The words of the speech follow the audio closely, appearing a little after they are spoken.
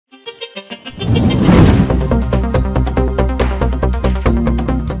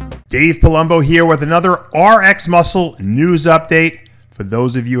Dave Palumbo here with another RxMuscle news update. For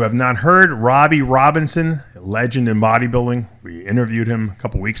those of you who have not heard, Robby Robinson, a legend in bodybuilding, we interviewed him a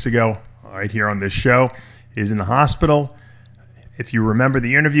couple weeks ago right here on this show, is in the hospital. If you remember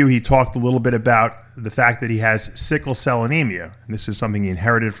the interview, he talked a little bit about the fact that he has sickle cell anemia. And this is something he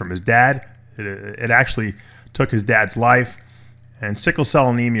inherited from his dad. It actually took his dad's life. And sickle cell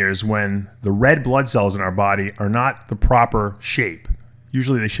anemia is when the red blood cells in our body are not the proper shape.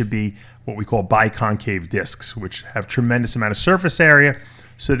 Usually they should be what we call biconcave discs, which have tremendous amount of surface area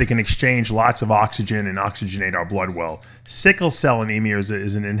so they can exchange lots of oxygen and oxygenate our blood well. Sickle cell anemia is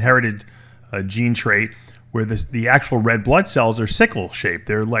an inherited gene trait where the actual red blood cells are sickle shaped.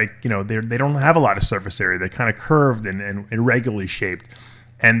 They're like, they don't have a lot of surface area. They're kind of curved and irregularly shaped,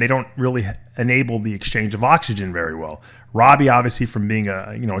 and they don't really enable the exchange of oxygen very well. Robby, obviously, from being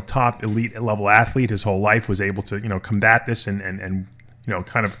a top elite level athlete his whole life, was able to combat this and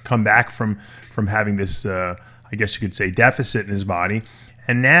kind of come back from having this I guess you could say deficit in his body.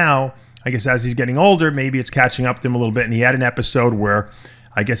 And now, I guess as he's getting older, maybe it's catching up to him a little bit. And he had an episode where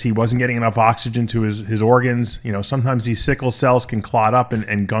I guess he wasn't getting enough oxygen to his organs. Sometimes these sickle cells can clot up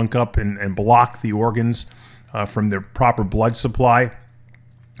and gunk up and block the organs from their proper blood supply.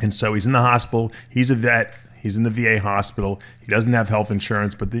 And so he's in the hospital. He's a vet. He's in the VA hospital. He doesn't have health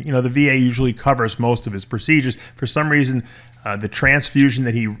insurance, but the VA usually covers most of his procedures. For some reason, the transfusion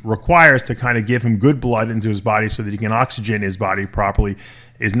that he requires to kind of give him good blood into his body so that he can oxygenate his body properly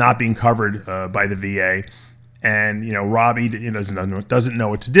is not being covered by the VA. And Robby doesn't know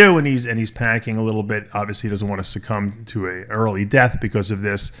what to do, and he's panicking a little bit. Obviously, he doesn't want to succumb to an early death because of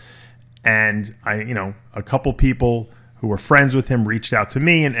this. And a couple people who were friends with him reached out to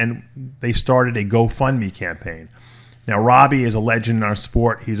me, and they started a GoFundMe campaign. Now, Robby is a legend in our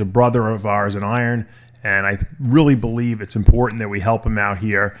sport. He's a brother of ours in Iron, and I really believe it's important that we help him out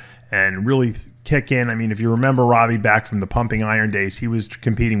here and really kick in. I mean, if you remember Robby back from the pumping iron days, he was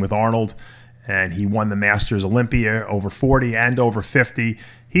competing with Arnold, and he won the Masters Olympia over 40 and over 50.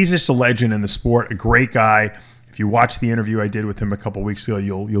 He's just a legend in the sport, a great guy. If you watch the interview I did with him a couple weeks ago,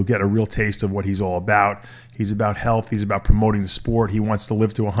 you'll get a real taste of what he's all about. He's about health. He's about promoting the sport. He wants to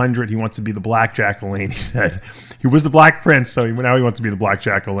live to 100. He wants to be the Black Jack LaLanne, he said. He was the Black Prince, so now he wants to be the Black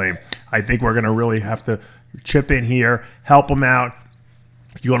Jack LaLanne. I think we're going to really have to chip in here, help him out.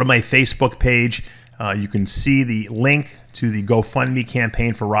 If you go to my Facebook page, you can see the link to the GoFundMe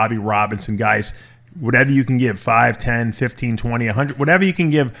campaign for Robby Robinson. Guys, whatever you can give, 5, 10, 15, 20, 100, whatever you can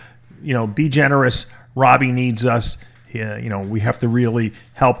give, be generous. Robby needs us. We have to really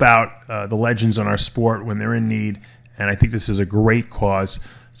help out the legends in our sport when they're in need, and I think this is a great cause.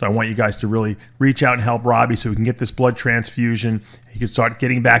 So I want you guys to really reach out and help Robby so we can get this blood transfusion. He can start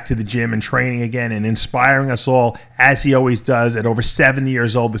getting back to the gym and training again and inspiring us all, as he always does. At over 70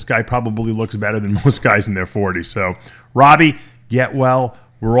 years old, this guy probably looks better than most guys in their 40s. So, Robby, get well.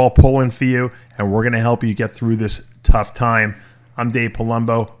 We're all pulling for you, and we're going to help you get through this tough time. I'm Dave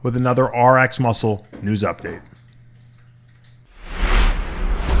Palumbo with another RxMuscle news update.